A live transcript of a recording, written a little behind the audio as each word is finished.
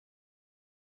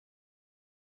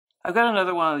I've got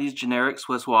another one of these generic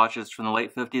Swiss watches from the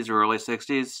late 50s or early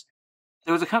 60s.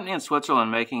 There was a company in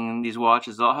Switzerland making these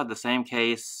watches that all had the same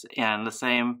case and the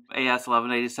same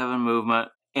AS-1187 movement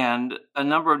and a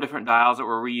number of different dials that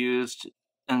were reused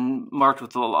and marked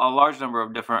with a large number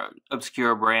of different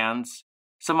obscure brands.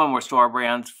 Some of them were store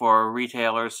brands for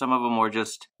retailers. Some of them were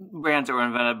just brands that were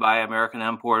invented by American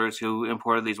importers who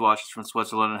imported these watches from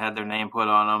Switzerland and had their name put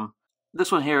on them.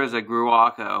 This one here is a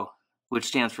Grewaco, which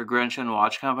stands for Grenchen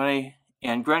Watch Company.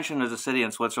 And Grenchen is a city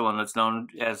in Switzerland that's known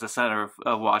as the center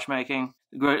of watchmaking.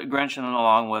 Grenchen,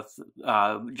 along with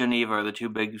Geneva, are the two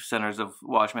big centers of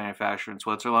watch manufacture in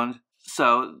Switzerland.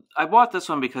 So I bought this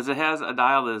one because it has a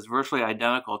dial that is virtually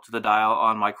identical to the dial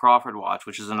on my Crawford watch,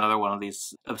 which is another one of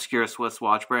these obscure Swiss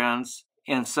watch brands.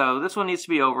 And so this one needs to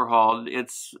be overhauled.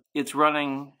 It's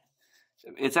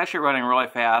actually running really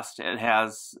fast. It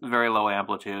has very low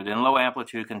amplitude, and low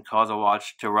amplitude can cause a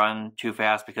watch to run too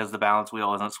fast because the balance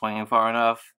wheel isn't swinging far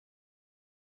enough.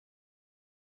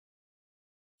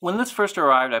 When this first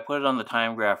arrived, I put it on the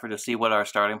time grapher to see what our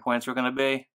starting points were going to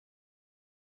be,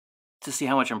 to see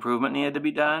how much improvement needed to be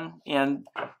done, and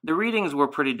the readings were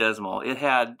pretty dismal. It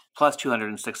had plus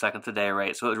 206 seconds a day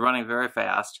rate, so it was running very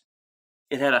fast.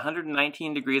 It had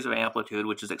 119 degrees of amplitude,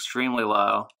 which is extremely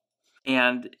low.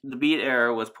 And the beat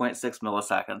error was 0.6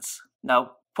 milliseconds.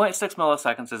 Now, 0.6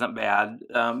 milliseconds isn't bad.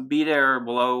 Beat error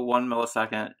below 1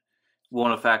 millisecond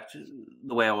won't affect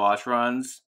the way a watch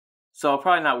runs. So I'll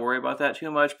probably not worry about that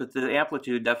too much, but the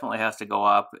amplitude definitely has to go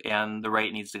up and the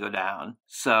rate needs to go down.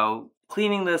 So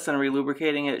cleaning this and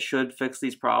relubricating it should fix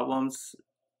these problems.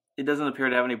 It doesn't appear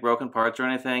to have any broken parts or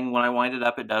anything. When I wind it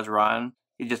up, it does run.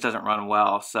 It just doesn't run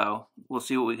well, so we'll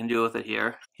see what we can do with it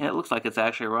here. And it looks like it's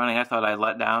actually running. I thought I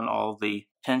let down all the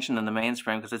tension in the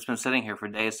mainspring because it's been sitting here for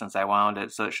days since I wound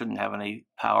it, so it shouldn't have any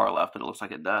power left, but it looks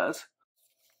like it does.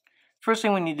 First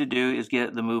thing we need to do is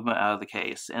get the movement out of the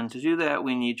case, and to do that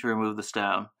we need to remove the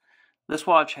stem. This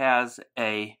watch has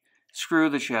a screw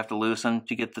that you have to loosen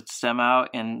to get the stem out,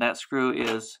 and that screw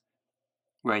is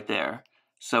right there.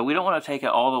 So we don't want to take it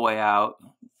all the way out,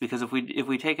 because if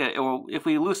we take it, or if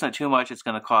we loosen it too much, it's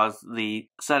going to cause the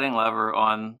setting lever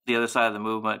on the other side of the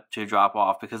movement to drop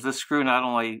off, because this screw not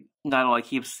only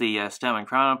keeps the stem and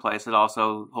crown in place, it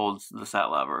also holds the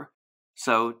set lever.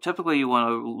 So typically you want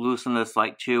to loosen this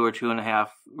like 2 or 2.5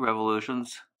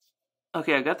 revolutions.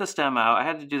 Okay, I got the stem out. I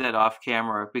had to do that off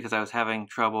camera because I was having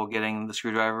trouble getting the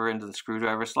screwdriver into the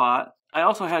screwdriver slot. I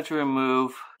also had to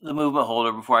remove the movement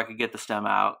holder before I could get the stem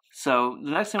out. So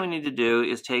the next thing we need to do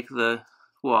is take the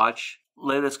watch,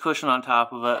 lay this cushion on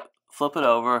top of it, flip it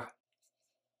over,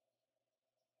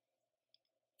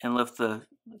 and lift the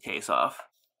case off.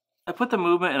 I put the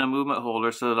movement in a movement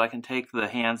holder so that I can take the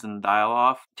hands and the dial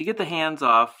off. To get the hands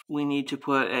off, we need to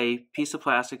put a piece of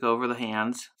plastic over the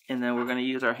hands, and then we're going to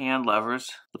use our hand levers.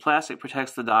 The plastic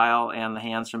protects the dial and the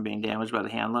hands from being damaged by the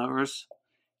hand levers,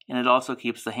 and it also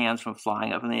keeps the hands from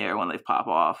flying up in the air when they pop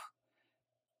off.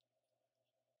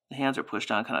 The hands are pushed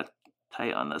down kind of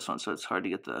tight on this one, so it's hard to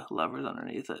get the levers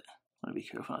underneath it. I want to be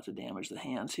careful not to damage the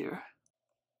hands here.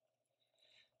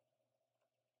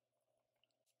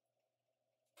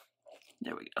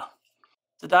 There we go.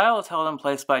 The dial is held in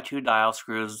place by 2 dial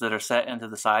screws that are set into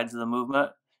the sides of the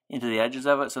movement, into the edges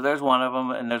of it. So there's one of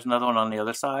them, and there's another one on the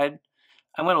other side.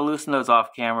 I'm going to loosen those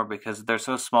off camera because they're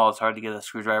so small it's hard to get a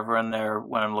screwdriver in there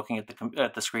when I'm looking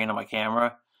at the screen on my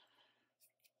camera.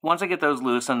 Once I get those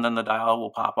loosened, then the dial will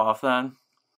pop off then.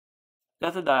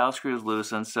 Got the dial screws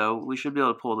loosened, so we should be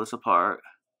able to pull this apart.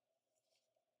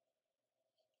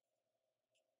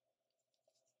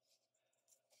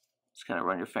 Just kind of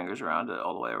run your fingers around it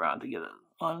all the way around to get it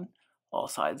on all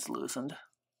sides loosened.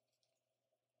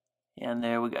 And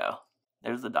there we go.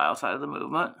 There's the dial side of the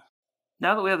movement.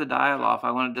 Now that we have the dial off,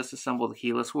 I want to disassemble the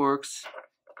keyless works.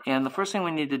 And the first thing we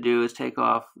need to do is take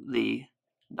off the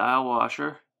dial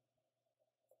washer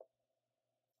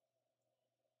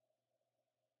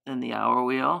and the hour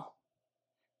wheel.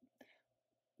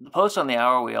 The post on the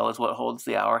hour wheel is what holds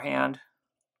the hour hand.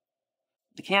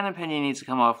 The cannon pinion needs to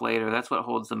come off later. That's what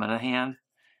holds the minute hand.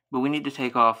 But we need to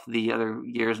take off the other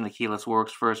gears in the keyless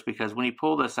works first, because when you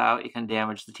pull this out, it can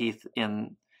damage the teeth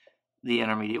in the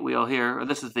intermediate wheel here. Or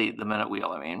this is the minute wheel,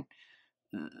 I mean.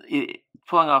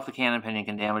 Pulling off the cannon pinion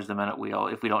can damage the minute wheel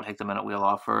if we don't take the minute wheel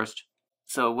off first.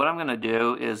 So what I'm going to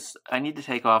do is I need to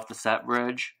take off the set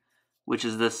bridge, which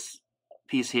is this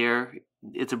piece here.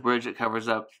 It's a bridge that covers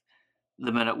up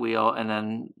the minute wheel and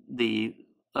then the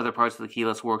other parts of the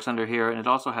keyless works under here, and it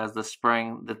also has the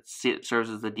spring that serves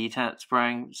as the detent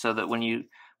spring, so that when you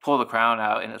pull the crown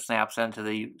out and it snaps into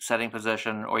the setting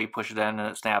position, or you push it in and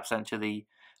it snaps into the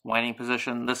winding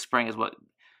position, this spring is what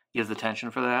gives the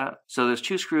tension for that. So there's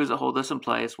 2 screws that hold this in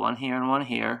place, one here and one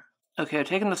here. Okay, I've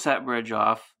taken the set bridge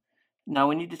off. Now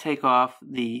we need to take off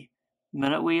the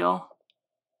minute wheel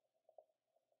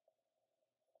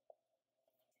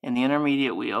and the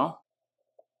intermediate wheel.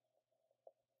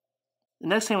 The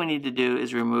next thing we need to do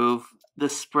is remove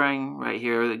this spring right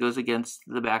here that goes against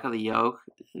the back of the yoke.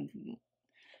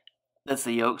 That's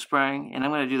the yoke spring, and I'm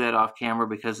going to do that off camera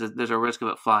because there's a risk of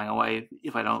it flying away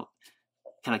if I don't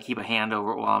kind of keep a hand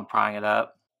over it while I'm prying it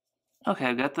up. Okay,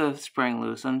 I've got the spring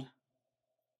loosened.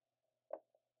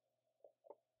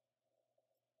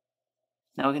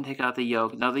 Now we can take out the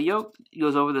yoke. Now the yoke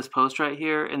goes over this post right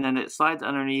here, and then it slides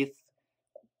underneath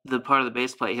the part of the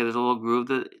base plate here. There's a little groove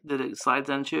that it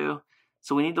slides into.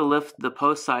 So we need to lift the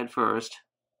post side first,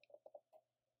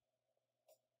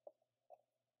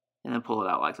 and then pull it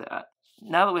out like that.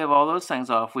 Now that we have all those things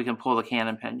off, we can pull the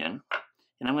cannon pinion.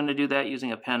 And I'm going to do that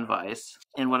using a pen vise.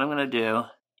 And what I'm going to do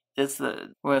is we're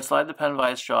going to slide the pen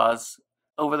vise jaws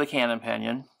over the cannon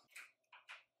pinion.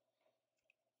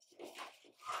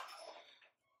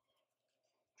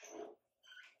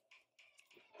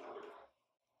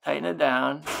 Tighten it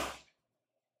down.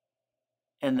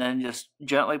 And then just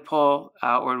gently pull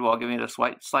outward while giving it a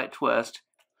slight twist.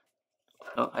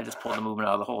 Oh, I just pulled the movement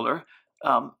out of the holder.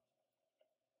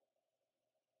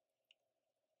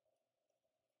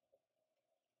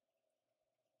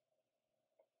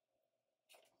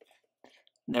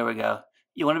 There we go.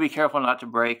 You want to be careful not to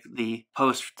break the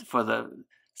post for the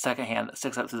second hand that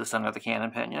sticks up through the center of the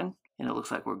cannon pinion. And it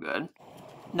looks like we're good.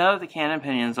 Now that the cannon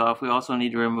pinion's off, we also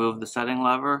need to remove the setting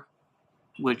lever,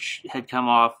 which had come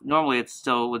off. Normally it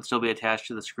would still be attached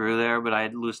to the screw there, but I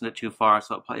had loosened it too far,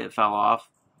 so it fell off.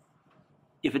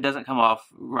 If it doesn't come off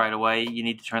right away, you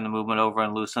need to turn the movement over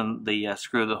and loosen the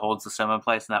screw that holds the stem in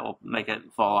place, and that will make it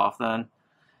fall off then.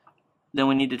 Then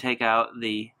we need to take out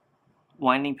the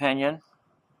winding pinion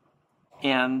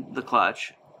and the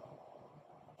clutch,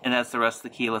 and that's the rest of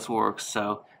the keyless works.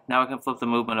 So now we can flip the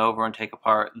movement over and take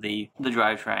apart the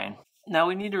drivetrain. Now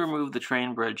we need to remove the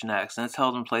train bridge next, and it's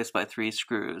held in place by 3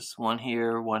 screws. One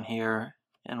here,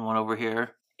 and one over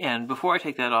here. And before I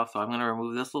take that off, though, I'm going to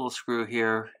remove this little screw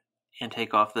here and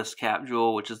take off this cap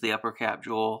jewel, which is the upper cap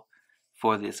jewel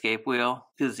for the escape wheel,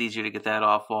 because it's easier to get that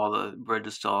off while the bridge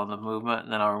is still in the movement,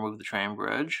 and then I'll remove the train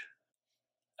bridge.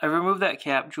 I've removed that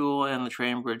cap jewel and the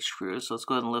train bridge screws, so let's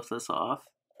go ahead and lift this off.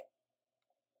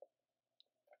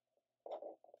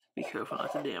 Be careful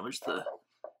not to damage the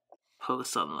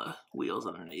posts on the wheels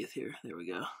underneath here. There we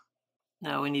go.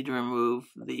 Now we need to remove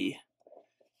the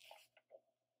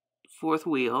 4th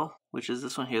wheel, which is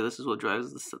this one here. This is what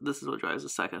drives the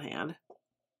second hand.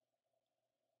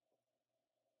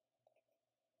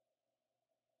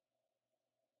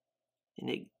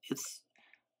 And it's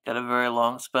got a very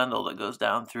long spindle that goes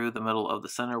down through the middle of the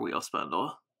center wheel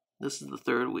spindle. This is the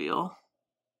 3rd wheel.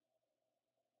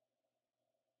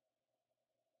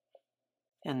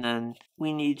 And then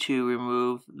we need to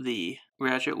remove the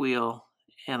ratchet wheel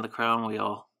and the crown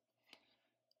wheel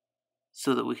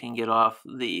so that we can get off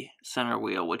the center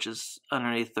wheel, which is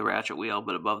underneath the ratchet wheel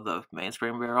but above the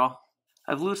mainspring barrel.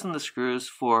 I've loosened the screws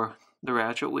for the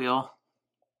ratchet wheel,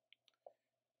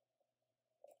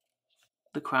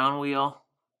 the crown wheel,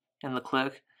 and the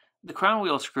click. The crown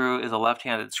wheel screw is a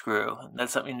left-handed screw.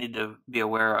 That's something you need to be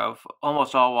aware of.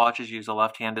 Almost all watches use a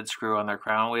left-handed screw on their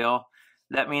crown wheel.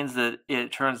 That means that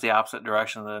it turns the opposite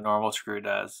direction that a normal screw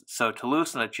does. So to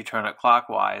loosen it, you turn it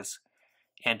clockwise,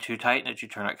 and to tighten it, you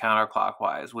turn it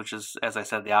counterclockwise, which is, as I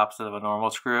said, the opposite of a normal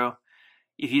screw.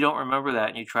 If you don't remember that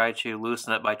and you try to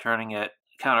loosen it by turning it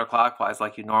counterclockwise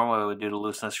like you normally would do to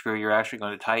loosen a screw, you're actually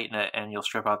going to tighten it and you'll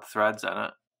strip out the threads in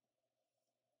it.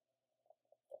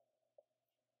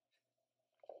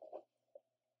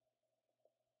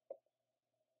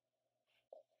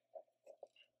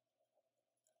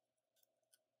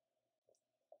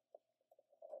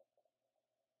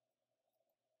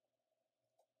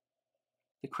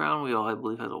 The crown wheel, I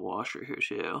believe, has a washer here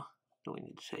too that we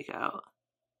need to take out.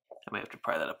 I may have to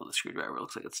pry that up with a screwdriver. It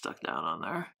looks like it's stuck down on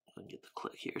there. We can get the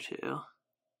click here too.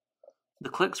 The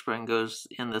click spring goes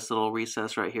in this little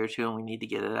recess right here too, and we need to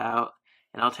get it out.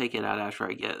 And I'll take it out after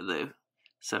I get the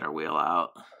center wheel out.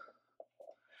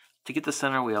 To get the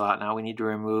center wheel out now, we need to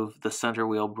remove the center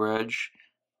wheel bridge,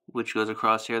 which goes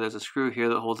across here. There's a screw here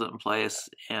that holds it in place,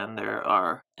 and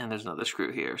there's another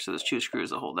screw here. So there's 2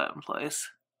 screws that hold that in place.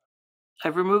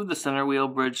 I've removed the center wheel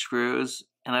bridge screws,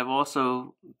 and I've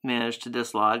also managed to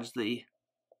dislodge the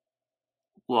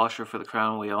washer for the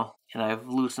crown wheel, and I've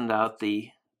loosened out the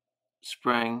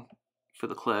spring for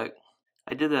the click.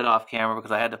 I did that off camera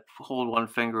because I had to hold one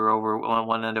finger over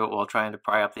one end of it while trying to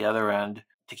pry up the other end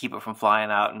to keep it from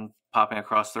flying out and popping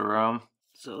across the room.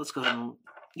 So let's go ahead and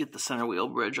get the center wheel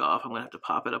bridge off. I'm going to have to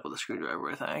pop it up with a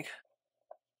screwdriver, I think.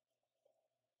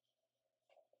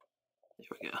 There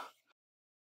we go.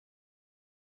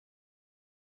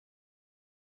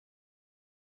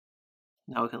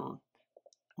 Now we can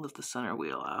lift the center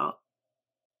wheel out.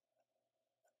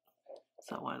 It's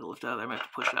not wanting to lift out of there. I'm going to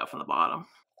have to push it out from the bottom.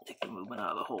 Take the movement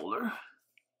out of the holder.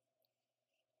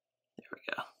 There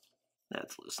we go.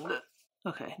 That's loosened it.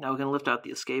 Okay, now we can lift out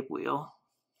the escape wheel.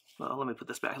 Well, let me put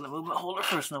this back in the movement holder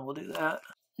first, and then we'll do that.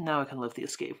 Now I can lift the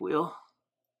escape wheel.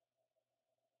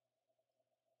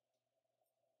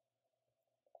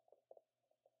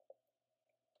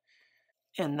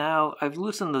 And now I've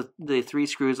loosened the 3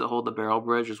 screws that hold the barrel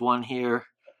bridge. There's one here,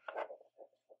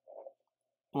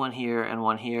 and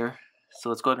one here. So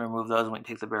let's go ahead and remove those and we can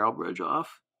take the barrel bridge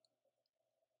off.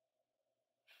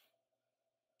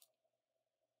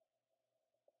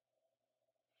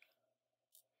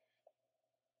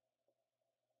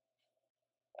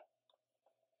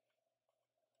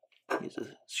 Use a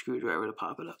screwdriver to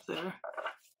pop it up there.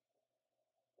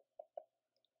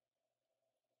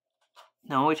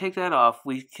 Now when we take that off,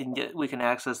 we can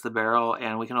access the barrel,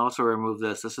 and we can also remove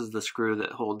this. This is the screw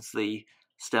that holds the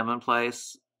stem in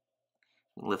place.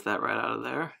 Lift that right out of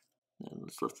there. And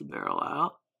let's lift the barrel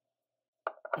out.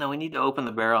 Now we need to open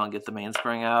the barrel and get the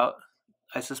mainspring out.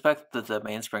 I suspect that the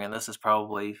mainspring in this is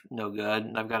probably no good,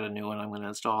 and I've got a new one I'm going to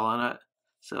install on it.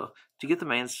 So to get the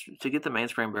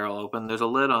mainspring barrel open, there's a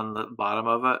lid on the bottom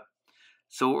of it.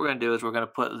 So what we're going to do is we're going to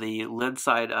put the lid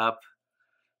side up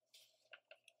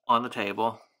on the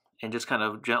table and just kind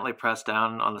of gently press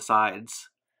down on the sides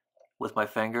with my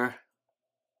finger,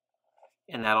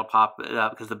 and that'll pop it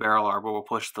up because the barrel arbor will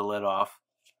push the lid off.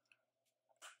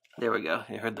 There we go.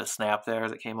 You heard the snap there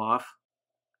as it came off.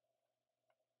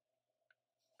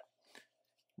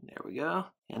 There we go.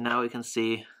 And now we can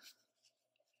see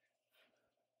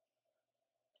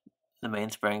the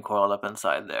mainspring coiled up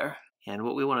inside there. And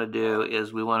what we want to do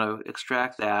is we want to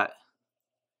extract that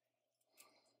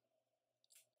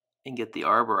and get the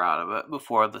arbor out of it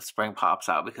before the spring pops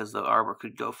out, because the arbor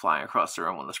could go flying across the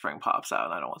room when the spring pops out,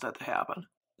 and I don't want that to happen.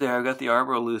 There, I've got the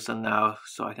arbor loosened now,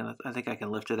 so I think I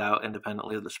can lift it out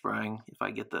independently of the spring if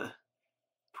I get the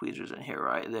tweezers in here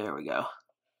right. There we go.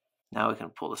 Now we can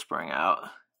pull the spring out.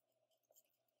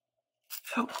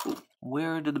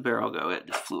 Where did the barrel go? It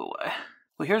just flew away.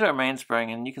 Well, here's our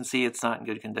mainspring, and you can see it's not in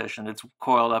good condition. It's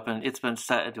coiled up and it's been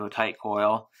set into a tight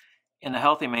coil. And a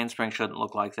healthy mainspring shouldn't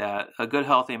look like that. A good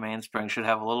healthy mainspring should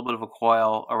have a little bit of a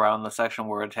coil around the section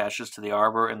where it attaches to the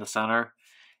arbor in the center,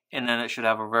 and then it should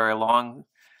have a very long,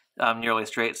 nearly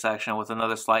straight section with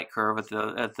another slight curve at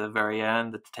the very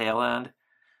end, at the tail end.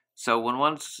 So when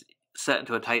one's set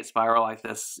into a tight spiral like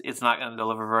this, it's not going to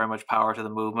deliver very much power to the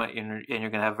movement, and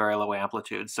you're going to have very low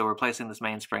amplitude. So replacing this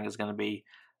mainspring is going to be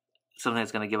something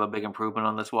that's going to give a big improvement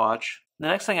on this watch. The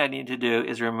next thing I need to do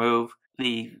is remove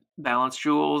the balance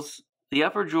jewels. The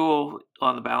upper jewel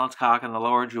on the balance cock and the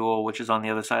lower jewel, which is on the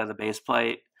other side of the base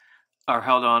plate, are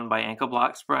held on by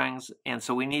Incabloc springs, and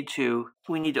so we need to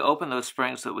open those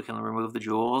springs so that we can remove the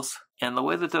jewels. And the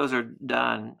way that those are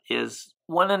done is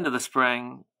one end of the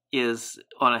spring is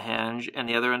on a hinge, and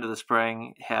the other end of the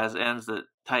spring has ends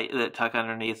that tuck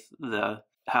underneath the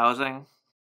housing.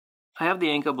 I have the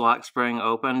Incabloc spring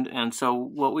opened, and so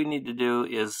what we need to do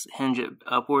is hinge it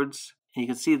upwards. You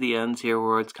can see the ends here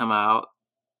where it's come out.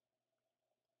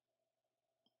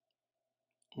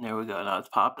 And there we go, now it's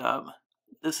popped up.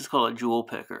 This is called a jewel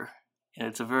picker, and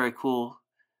it's a very cool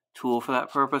tool for that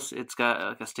purpose. It's got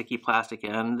like a sticky plastic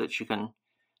end that you can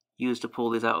use to pull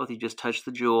these out with. You just touch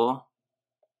the jewel,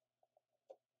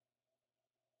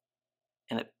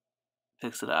 and it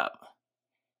picks it up.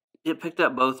 It picked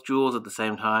up both jewels at the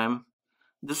same time.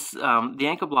 This the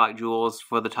Incabloc jewels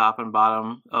for the top and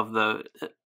bottom of the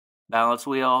balance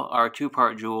wheel are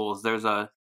 2-part jewels. There's a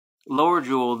lower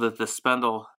jewel that the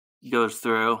spindle goes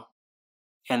through,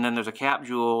 and then there's a cap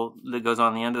jewel that goes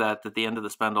on the end of that the end of the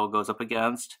spindle goes up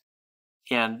against.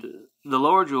 And the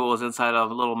lower jewel is inside of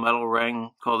a little metal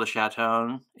ring called the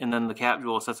chaton, and then the cap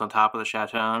jewel sits on top of the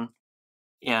chaton.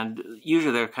 And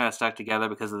usually they're kind of stuck together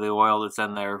because of the oil that's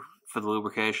in there for the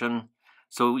lubrication.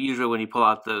 So usually when you pull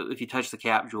out if you touch the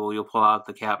cap jewel, you'll pull out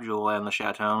the cap jewel and the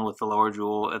chaton with the lower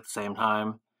jewel at the same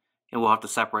time. And we'll have to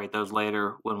separate those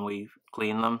later when we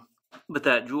clean them. But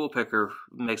that jewel picker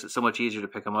makes it so much easier to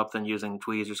pick them up than using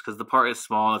tweezers, because the part is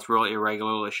small and it's really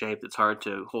irregularly shaped. It's hard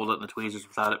to hold it in the tweezers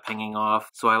without it pinging off.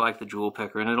 So I like the jewel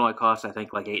picker, and it only costs, I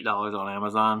think, like $8 on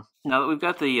Amazon. Now that we've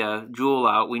got the jewel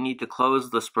out, we need to close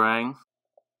the spring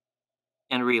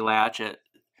and relatch it.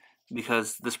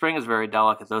 because the spring is very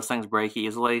delicate. Those things break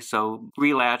easily, so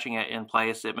relatching it in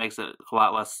place, it makes it a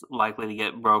lot less likely to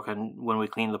get broken when we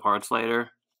clean the parts later.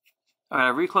 Alright,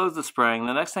 I've reclosed the spring.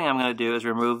 The next thing I'm going to do is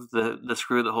remove the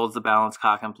screw that holds the balance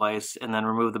cock in place, and then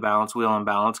remove the balance wheel and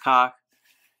balance cock.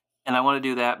 And I want to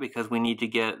do that because we need to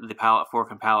get the pallet fork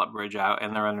and pallet bridge out,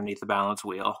 and they're underneath the balance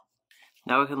wheel.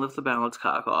 Now we can lift the balance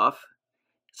cock off.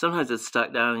 Sometimes it's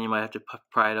stuck down and you might have to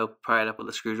pry it up with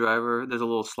a screwdriver. There's a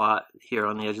little slot here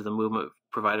on the edge of the movement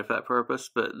provided for that purpose,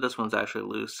 but this one's actually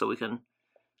loose, so we can,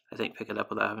 I think, pick it up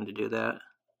without having to do that.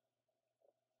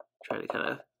 Try to kind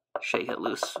of shake it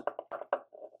loose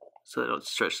so they don't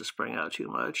stretch the spring out too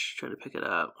much. Try to pick it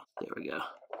up. There we go.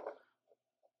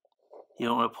 You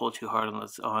don't want to pull too hard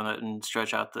on it and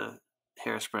stretch out the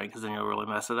hairspring, because then you'll really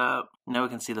mess it up. Now we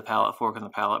can see the pallet fork and the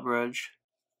pallet bridge.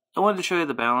 I wanted to show you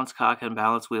the balance cock and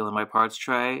balance wheel in my parts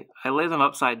tray. I lay them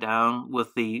upside down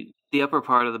with the upper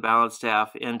part of the balance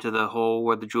staff into the hole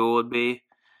where the jewel would be,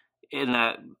 and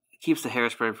that keeps the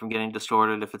hairspring from getting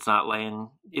distorted if it's not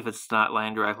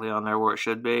laying directly on there where it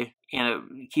should be, and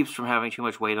it keeps from having too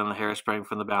much weight on the hairspring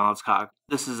from the balance cock.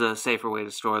 This is a safer way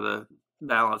to store the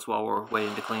balance while we're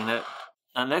waiting to clean it.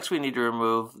 Next we need to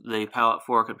remove the pallet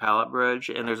fork and pallet bridge,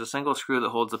 and there's a single screw that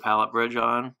holds the pallet bridge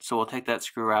on, so we'll take that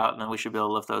screw out and then we should be able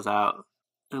to lift those out.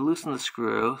 I loosen the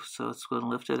screw, so let's go and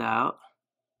lift it out.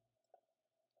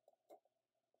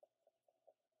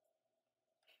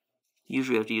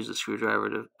 Usually you have to use a screwdriver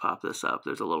to pop this up.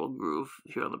 There's a little groove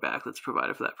here on the back that's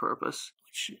provided for that purpose,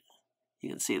 which you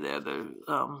can see there, the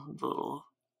little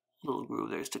groove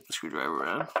there, stick the screwdriver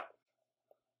in.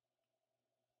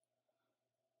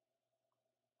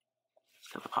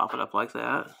 Have to pop it up like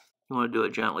that. You want to do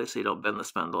it gently so you don't bend the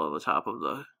spindle on the top of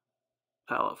the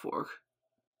pallet fork.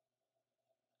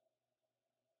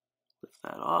 Lift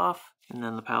that off, and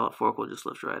then the pallet fork will just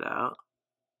lift right out.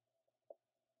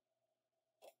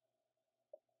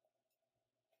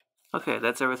 Okay,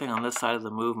 that's everything on this side of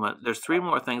the movement. There's 3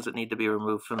 more things that need to be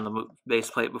removed from the base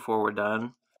plate before we're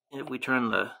done. If we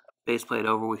turn the base plate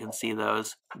over, we can see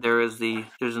those. There's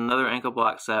another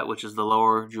Incabloc set, which is the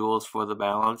lower jewels for the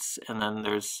balance, and then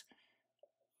there's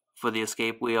for the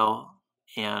escape wheel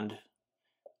and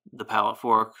the pallet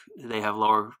fork, they have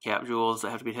lower cap jewels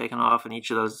that have to be taken off, and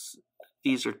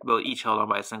these are both each held on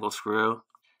by a single screw.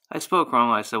 I spoke wrong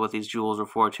when I said what these jewels are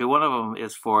for too. One of them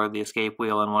is for the escape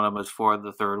wheel and one of them is for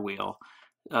the third wheel.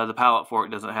 The pallet fork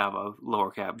doesn't have a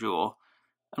lower cap jewel.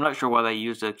 I'm not sure why they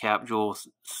used a cap jewel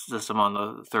system on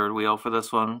the third wheel for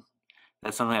this one.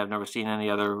 That's something I've never seen any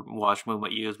other watch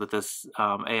movement use, but this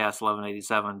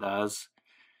AS-1187 does.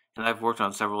 And I've worked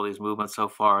on several of these movements so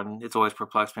far, and it's always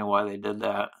perplexed me why they did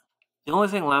that. The only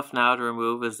thing left now to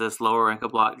remove is this lower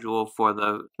Incabloc jewel for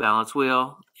the balance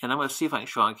wheel, and I'm going to see if I can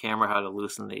show on camera how to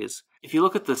loosen these. If you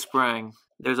look at the spring,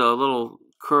 there's a little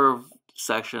curved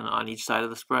section on each side of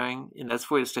the spring, and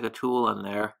that's where you stick a tool in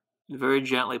there. You very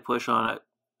gently push on it.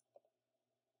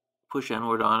 Push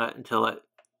inward on it until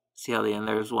see how the end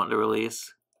there is wanting to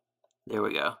release. There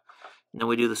we go. And then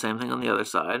we do the same thing on the other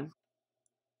side.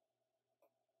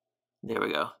 There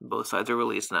we go. Both sides are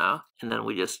released now. And then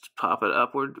we just pop it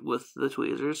upward with the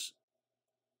tweezers.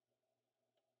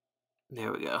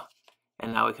 There we go.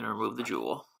 And now we can remove the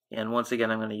jewel. And once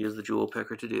again, I'm going to use the jewel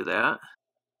picker to do that.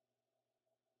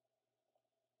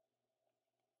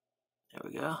 There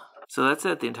we go. So that's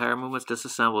it. The entire movement's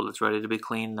disassembled. It's ready to be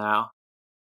cleaned now.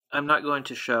 I'm not going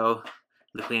to show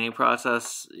the cleaning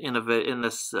process in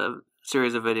this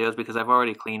series of videos because I've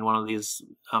already cleaned one of these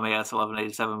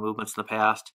AS-1187 movements in the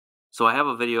past. So I have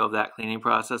a video of that cleaning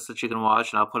process that you can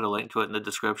watch, and I'll put a link to it in the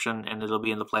description, and it'll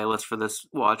be in the playlist for this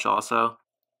watch also.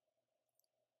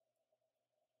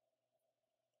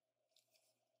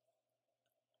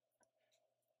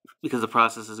 Because the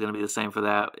process is going to be the same for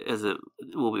that as it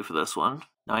will be for this one.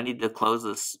 Now I need to close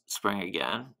this spring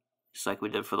again, just like we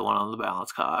did for the one on the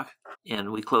balance cock.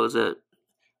 And we close it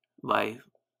by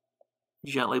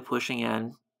gently pushing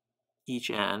in each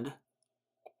end.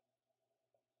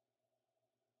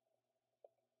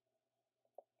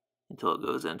 Until it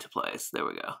goes into place. There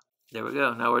we go. There we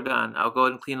go. Now we're done. I'll go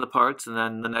ahead and clean the parts, and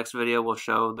then the next video will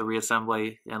show the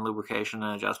reassembly and lubrication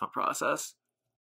and adjustment process.